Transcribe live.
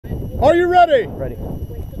Are you ready? Ready.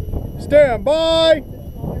 Stand by.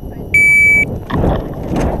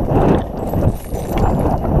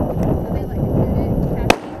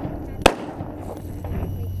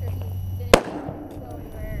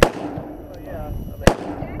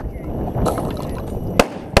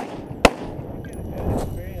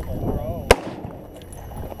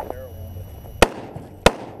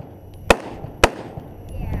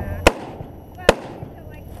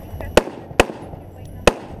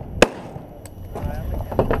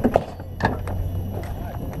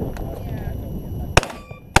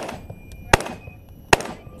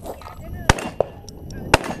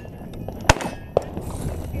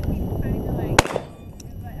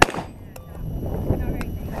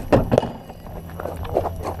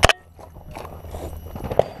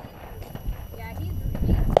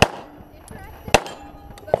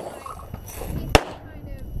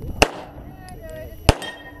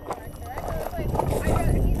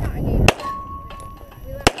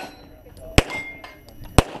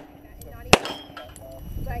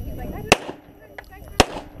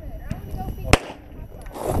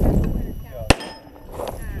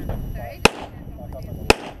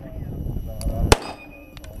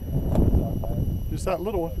 Just that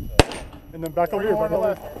little one. And then back over here. Back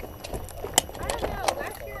over here. I don't know.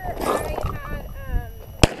 Last year I had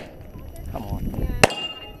Come on. and I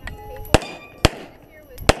had staples. This year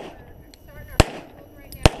was starting our staples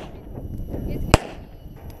right now. It's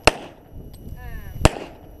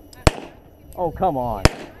gonna be Oh, come on.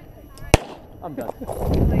 I'm done.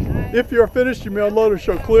 If you're finished, you may unload and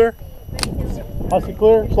show clear. I see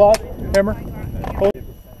clear. Slide. Hammer. Hold.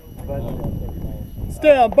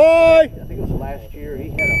 Stand by. I think it was last year. He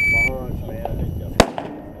had a bunch, man.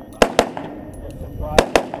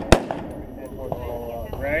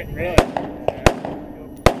 Right, really?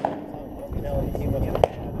 He must have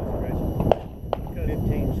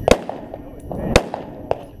 15.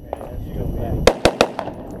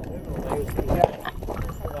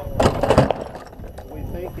 We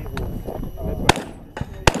think it was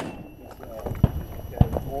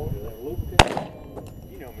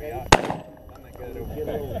You know me, I'm not good at it.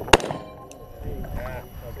 Yeah,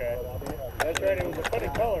 okay. That's right, it was a funny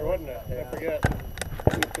color, wasn't it? I forget.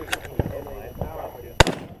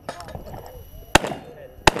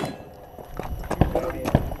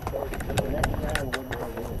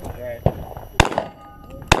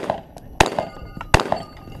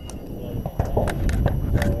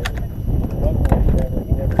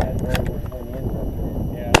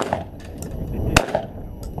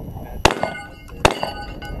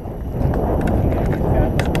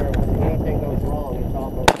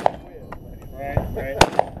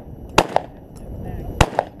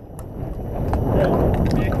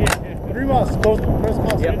 Supposed to press my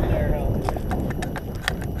Yep. There, huh?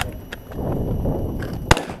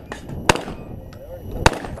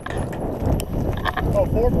 Oh,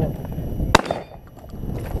 4 more.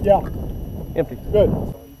 Yeah. Empty. Good.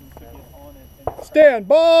 Stand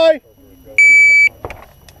by.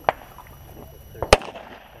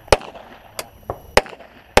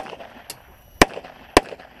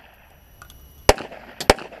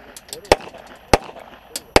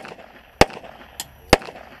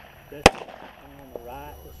 On the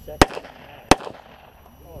right, the second.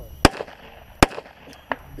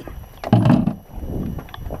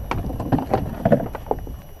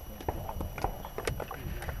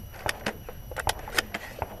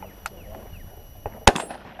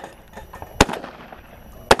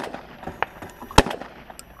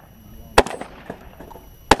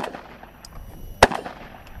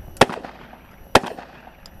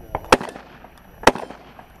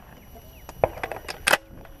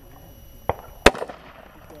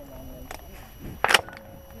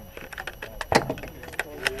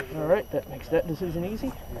 All right, that makes that decision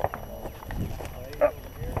easy.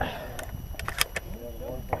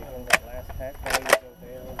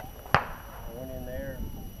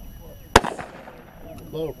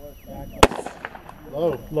 Low.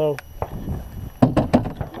 Low. Low.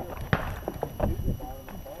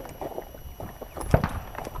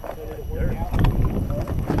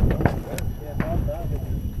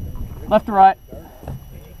 Left to right. Did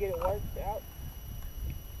you get it worked out?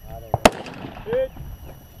 I don't know. Good.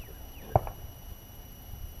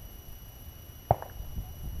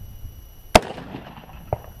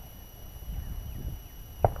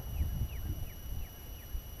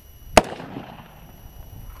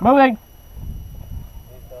 Moving.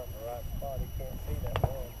 He's not in the right spot. He can't see that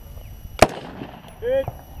one. Good.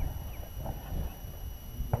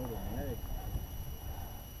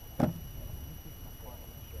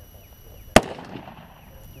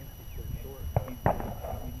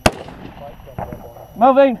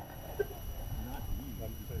 Moving.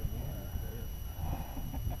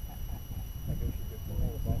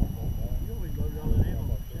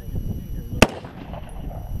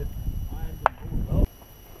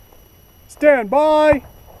 Stand by.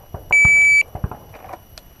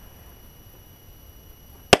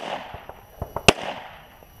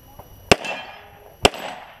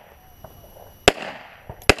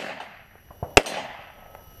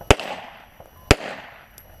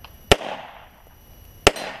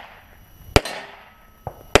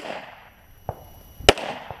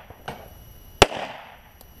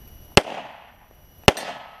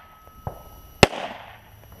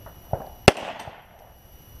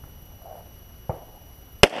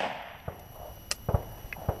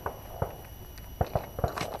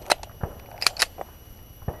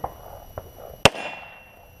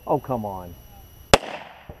 Oh, come on.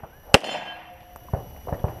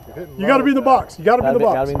 You got to be in the box. You got to be in the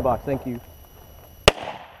box. Gotta be in the box. Thank you.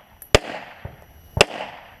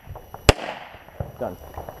 Done.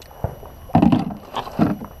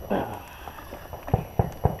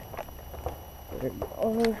 There you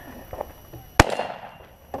are.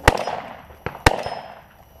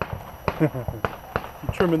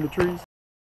 You trimming the trees?